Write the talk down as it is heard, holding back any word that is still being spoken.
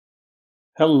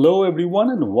Hello everyone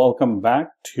and welcome back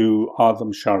to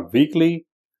Azam Sharp Weekly.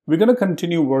 We're going to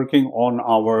continue working on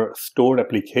our stored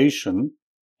application,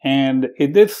 and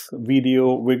in this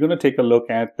video we're going to take a look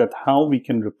at how we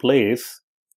can replace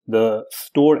the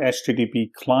stored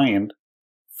HTTP client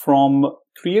from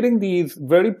creating these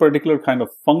very particular kind of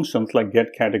functions like get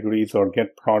categories or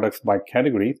get products by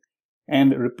categories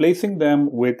and replacing them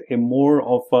with a more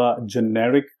of a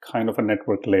generic kind of a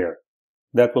network layer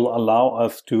that will allow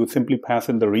us to simply pass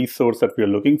in the resource that we are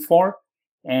looking for,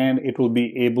 and it will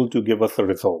be able to give us a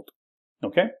result.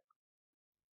 Okay?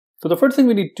 So the first thing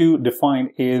we need to define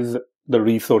is the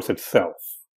resource itself.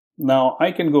 Now,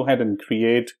 I can go ahead and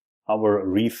create our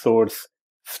resource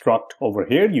struct over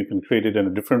here. You can create it in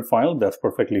a different file. That's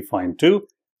perfectly fine too.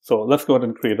 So let's go ahead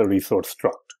and create a resource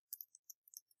struct.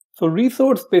 So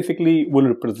resource basically will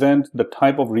represent the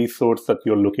type of resource that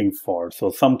you're looking for. So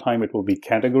sometime it will be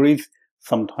categories,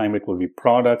 sometime it will be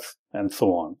products, and so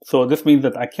on. So this means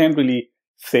that I can't really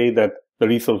say that the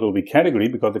resource will be category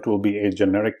because it will be a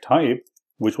generic type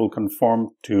which will conform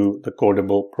to the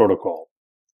codable protocol.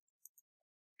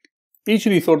 Each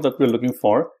resource that we're looking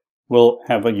for will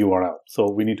have a URL. So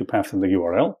we need to pass in the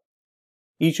URL.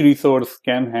 Each resource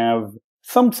can have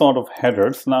some sort of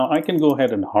headers. Now I can go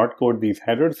ahead and hard code these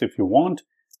headers if you want.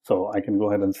 So I can go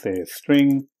ahead and say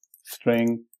string,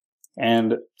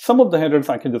 and some of the headers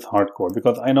I can just hard code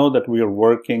because I know that we are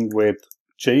working with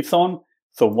JSON.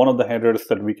 So one of the headers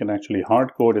that we can actually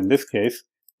hard code in this case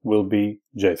will be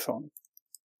JSON.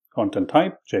 Content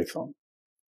type, JSON.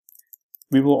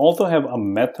 We will also have a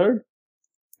method,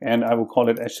 and I will call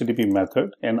it HTTP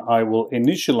method, and I will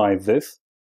initialize this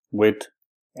with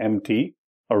empty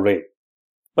array.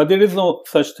 But there is no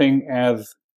such thing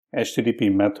as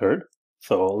HTTP method.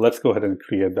 So let's go ahead and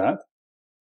create that.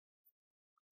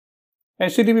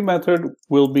 HTTP method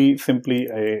will be simply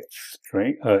a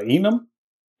string, enum,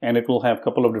 and it will have a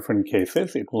couple of different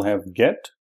cases. It will have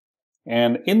get,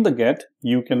 and in the get,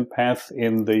 you can pass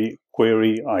in the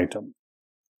query item.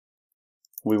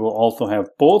 We will also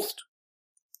have post,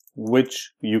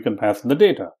 which you can pass in the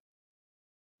data.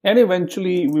 And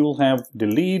eventually, we will have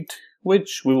delete,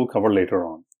 which we will cover later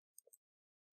on.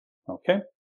 Okay.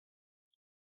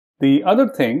 The other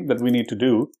thing that we need to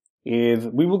do is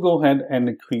we will go ahead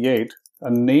and create a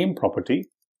name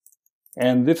property,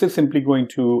 and this is simply going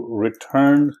to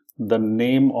return the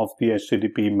name of the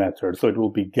HTTP method. So it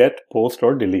will be get, post,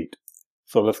 or delete.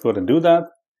 So let's go ahead and do that.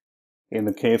 In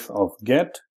the case of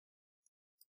get,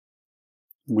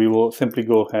 we will simply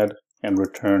go ahead and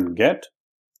return get.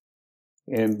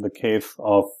 In the case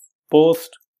of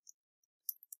post,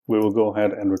 we will go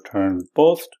ahead and return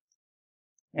post.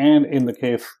 And in the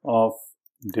case of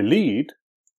delete,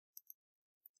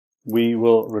 we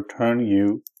will return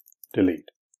you delete.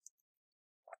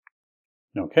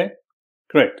 Okay,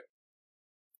 great.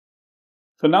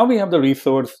 So now we have the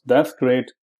resource. That's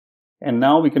great. And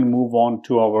now we can move on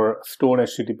to our stored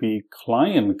HTTP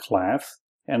client class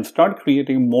and start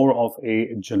creating more of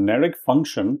a generic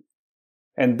function.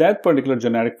 And that particular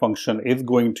generic function is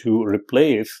going to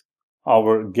replace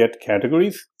our get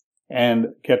categories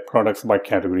and get products by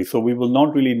category. So we will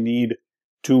not really need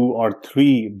 2 or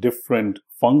 3 different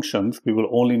functions. We will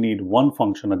only need one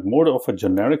function, and more of a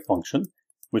generic function,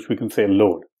 which we can say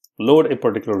load. Load a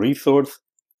particular resource,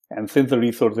 and since the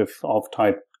resource is of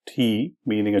type T,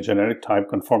 meaning a generic type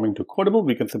conforming to codable,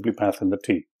 we can simply pass in the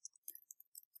T.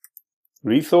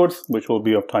 Resource, which will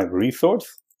be of type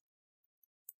resource,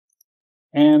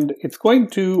 and it's going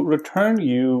to return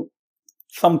you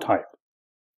some type,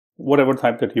 whatever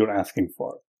type that you're asking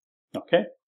for. Okay.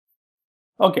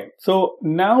 Okay, so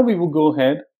now we will go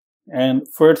ahead and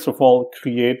first of all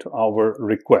create our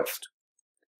request.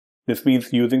 This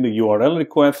means using the URL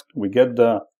request, we get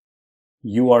the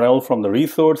URL from the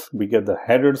resource, we get the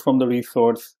headers from the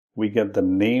resource, we get the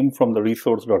name from the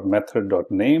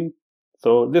resource.method.name.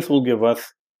 So this will give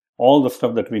us all the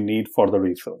stuff that we need for the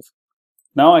resource.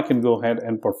 Now I can go ahead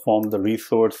and perform the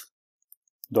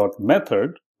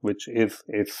resource.method, which is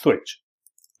a switch.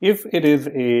 If it is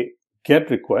a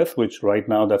get request, which right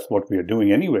now that's what we are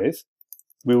doing anyways,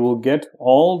 we will get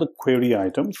all the query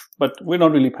items, but we're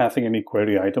not really passing any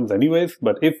query items anyways,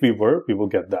 but if we were, we will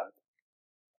get that.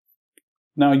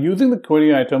 Now using the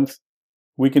query items,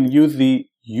 we can use the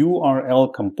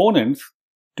URL components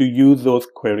to use those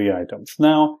query items.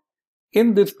 Now,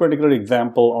 in this particular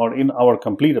example or in our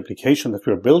complete application that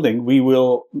we're building, we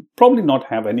will probably not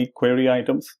have any query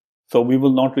items. So we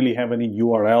will not really have any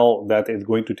URL that is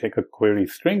going to take a query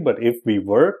string, but if we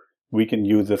were, we can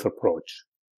use this approach.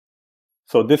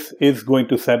 So this is going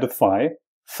to satisfy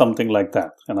something like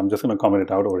that. And I'm just going to comment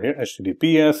it out over here,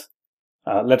 HTTPS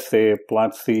let's say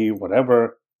Platzi,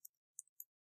 whatever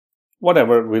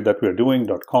that we're doing,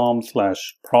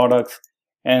 .com/products.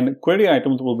 And query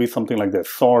items will be something like this: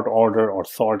 sort order or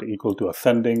sort equal to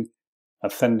ascending,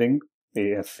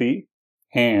 ASC.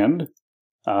 And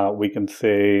we can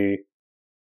say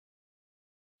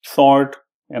sort,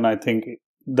 and I think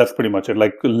that's pretty much it.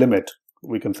 Like limit,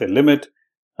 we can say limit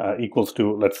equals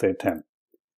to, let's say, 10.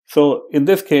 So in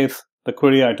this case, the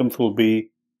query items will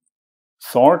be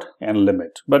sort and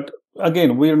limit. But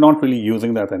again, we're not really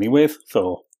using that anyways,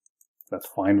 so that's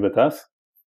fine with us.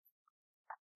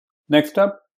 Next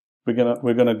up, we're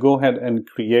gonna go ahead and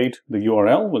create the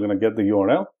URL. We're gonna get the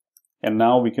URL, and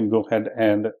now we can go ahead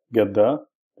and get the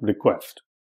request.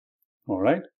 All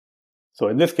right. So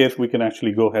in this case, we can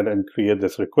actually go ahead and create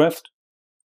this request.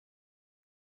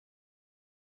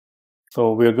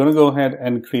 So we're going to go ahead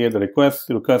and create the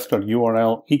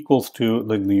request.url equals to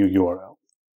the new URL.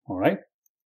 All right.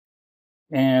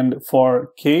 And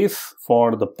for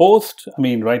the post, I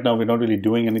mean, right now we're not really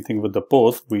doing anything with the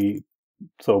post.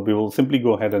 So we will simply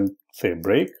go ahead and say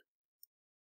break.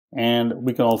 And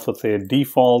we can also say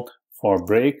default for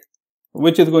break,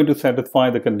 which is going to satisfy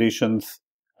the conditions,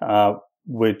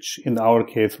 which in our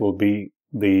case will be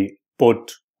the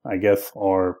put, I guess,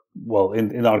 or, well,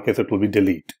 in our case, it will be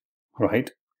delete, right?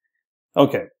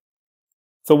 Okay.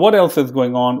 So what else is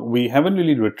going on? We haven't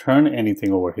really returned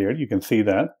anything over here. You can see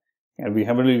that. And we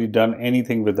haven't really done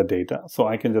anything with the data. So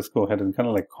I can just go ahead and kind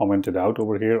of like comment it out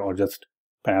over here, or just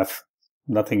pass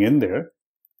nothing in there.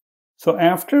 So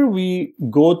after we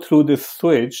go through this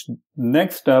switch,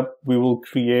 next up, we will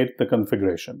create the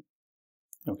configuration.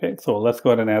 Okay, so let's go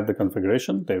ahead and add the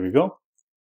configuration. There we go.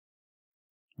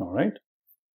 All right.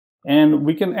 And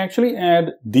we can actually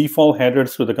add default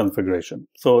headers to the configuration.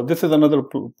 So this is another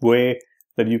way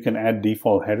that you can add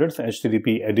default headers,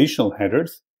 HTTP additional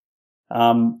headers.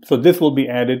 So this will be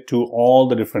added to all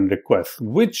the different requests,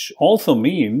 which also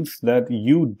means that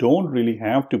you don't really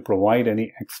have to provide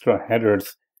any extra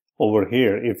headers over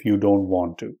here if you don't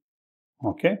want to.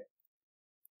 Okay.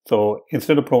 So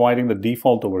instead of providing the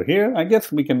default over here, I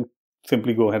guess we can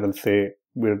simply go ahead and say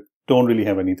we don't really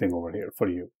have anything over here for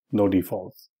you, no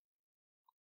defaults.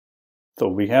 So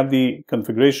we have the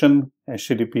configuration,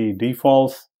 HTTP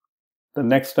defaults. The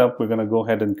next step, we're going to go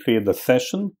ahead and create the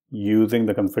session using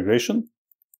the configuration.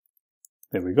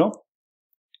 There we go.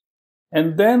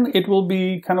 And then it will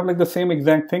be kind of like the same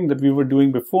exact thing that we were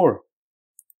doing before.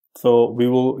 So we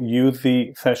will use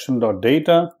the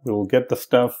session.data. We will get the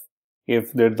stuff.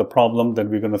 If there's a problem, then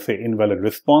we're going to say invalid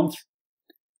response.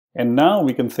 And now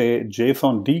we can say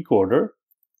JSON decoder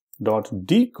dot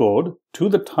decode to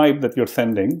the type that you're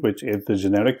sending, which is the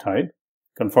generic type,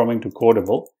 conforming to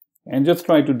codable, and just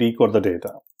try to decode the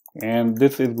data. And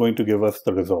this is going to give us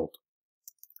the result.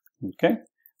 Okay.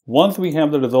 Once we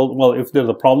have the result, well, if there's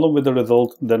a problem with the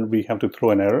result, then we have to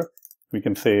throw an error. We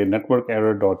can say network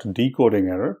error dot decoding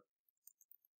error,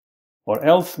 or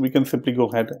else we can simply go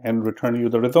ahead and return you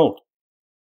the result.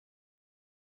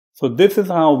 So this is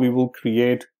how we will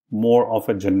create more of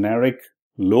a generic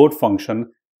load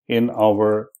function in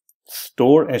our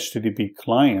store HTTP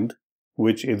client,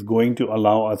 which is going to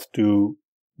allow us to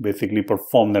basically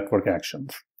perform network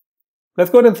actions.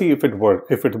 Let's go ahead and see if it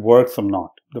works or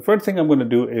not. The first thing I'm going to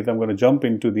do is I'm going to jump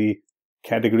into the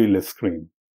category list screen.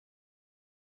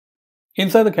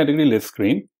 Inside the category list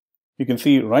screen, you can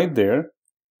see right there,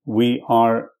 we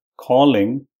are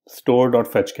calling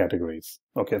store.fetch categories.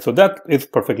 Okay, so that is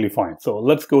perfectly fine. So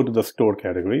let's go to the store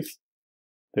categories.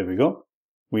 There we go.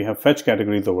 We have fetch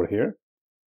categories over here.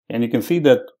 And you can see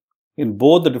that in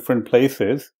both the different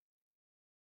places,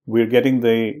 we're getting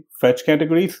the fetch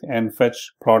categories and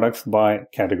fetch products by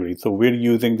category. So we're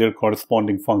using their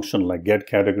corresponding function like get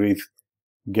categories,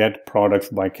 get products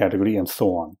by category, and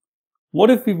so on. What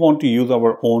if we want to use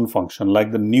our own function,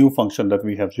 like the new function that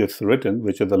we have just written,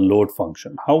 which is a load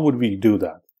function? How would we do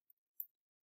that?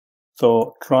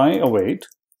 So try await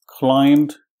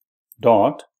client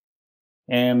dot,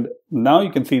 and now you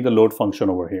can see the load function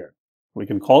over here. We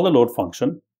can call the load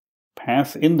function,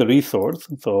 pass in the resource.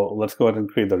 So let's go ahead and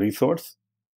create the resource.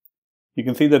 You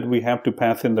can see that we have to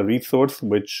pass in the resource,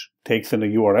 which takes in a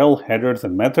URL, headers,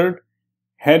 and method.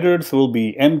 Headers will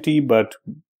be empty, but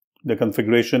the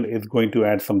configuration is going to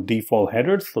add some default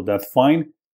headers, so that's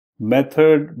fine.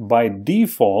 Method by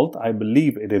default, I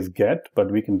believe it is get,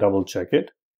 but we can double check it.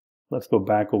 Let's go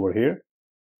back over here.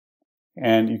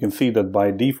 And you can see that by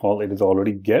default, it is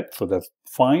already get, so that's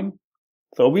fine.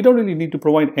 So we don't really need to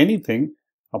provide anything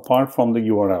apart from the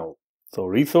URL. So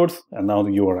resource and now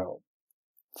the URL.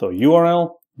 So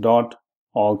URL dot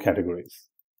all categories.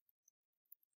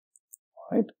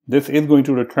 right? This is going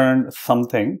to return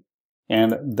something,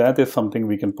 and that is something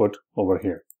we can put over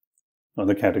here on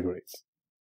the categories.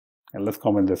 And let's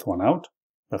comment this one out.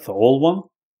 That's the old one.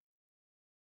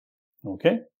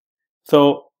 Okay.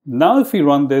 So now if we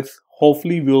run this,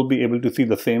 hopefully we'll be able to see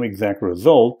the same exact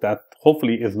result. That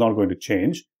hopefully is not going to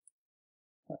change.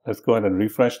 Let's go ahead and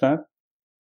refresh that.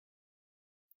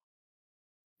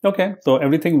 Okay, so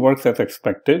everything works as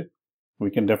expected.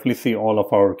 We can definitely see all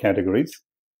of our categories.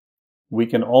 We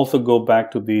can also go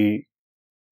back to the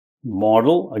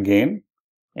model again,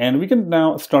 and we can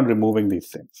now start removing these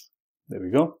things. There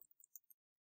we go.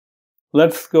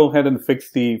 Let's go ahead and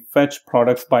fix the fetch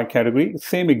products by category.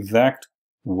 Same exact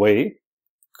way.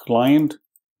 Client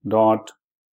dot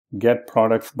get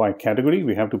products by category.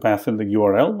 We have to pass in the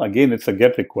URL. Again, it's a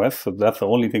GET request, so that's the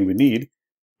only thing we need.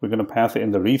 We're going to pass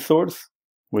in the resource,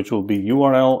 which will be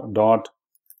URL dot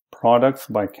products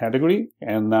by category,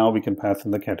 and now we can pass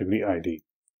in the category ID.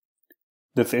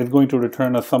 This is going to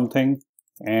return us something,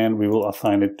 and we will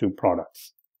assign it to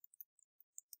products.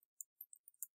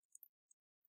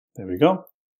 There we go.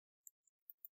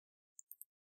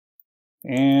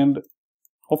 And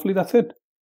hopefully that's it.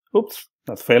 Oops,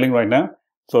 that's failing right now.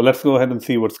 So let's go ahead and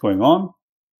see what's going on.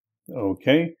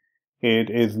 Okay, it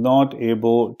is not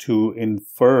able to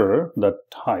infer the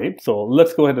type. So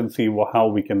let's go ahead and see how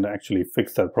we can actually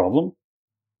fix that problem.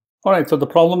 All right, so the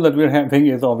problem that we're having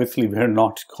is obviously we're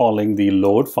not calling the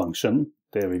load function.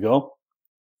 There we go.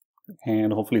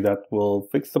 And hopefully that will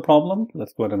fix the problem.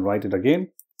 Let's go ahead and write it again.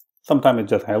 Sometimes it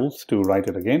just helps to write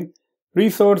it again.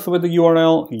 Resource with the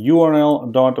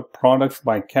URL dot products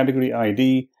by category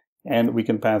ID, and we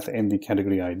can pass in the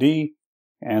category ID,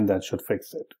 and that should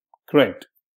fix it. Great.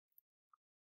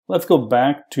 Let's go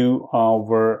back to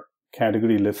our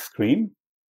category list screen,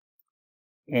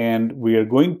 and we are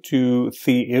going to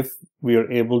see if we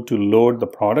are able to load the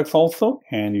products also,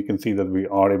 and you can see that we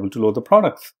are able to load the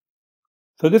products.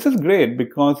 So this is great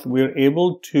because we're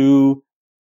able to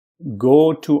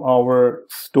go to our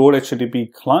stored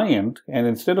HTTP client, and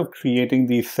instead of creating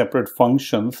these separate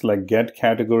functions like get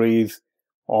categories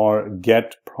or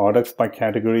get products by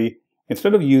category,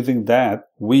 instead of using that,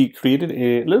 we created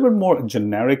a little bit more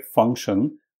generic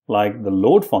function like the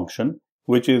load function,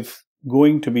 which is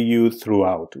going to be used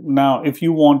throughout. Now, if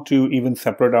you want to even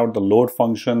separate out the load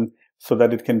function so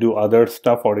that it can do other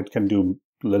stuff or it can do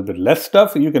a little bit less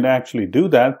stuff, you can actually do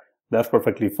that. That's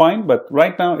perfectly fine, but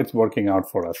right now it's working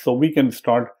out for us. So we can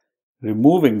start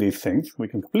removing these things. We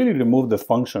can completely remove this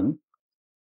function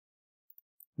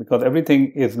because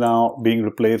everything is now being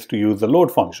replaced to use the load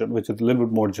function, which is a little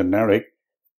bit more generic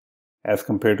as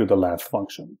compared to the last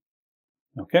function.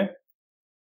 Okay,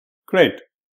 great.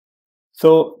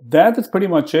 So that is pretty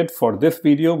much it for this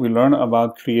video. We learned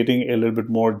about creating a little bit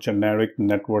more generic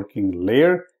networking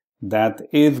layer that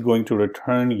is going to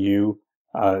return you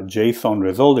JSON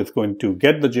result. It's going to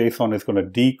get the JSON, it's going to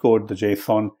decode the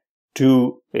JSON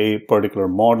to a particular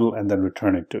model and then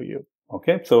return it to you.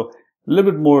 Okay, so a little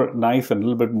bit more nice and a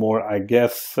little bit more, I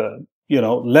guess,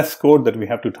 less code that we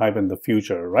have to type in the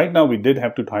future. Right now, we did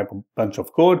have to type a bunch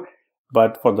of code,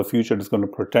 but for the future, it's going to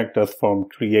protect us from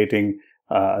creating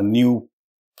a new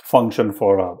function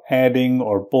for adding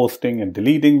or posting and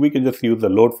deleting. We can just use the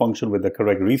load function with the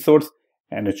correct resource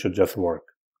and it should just work.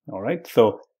 All right,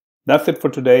 so that's it for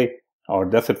today, or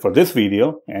that's it for this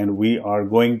video, and we are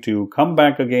going to come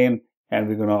back again and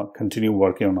we're going to continue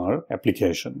working on our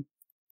application.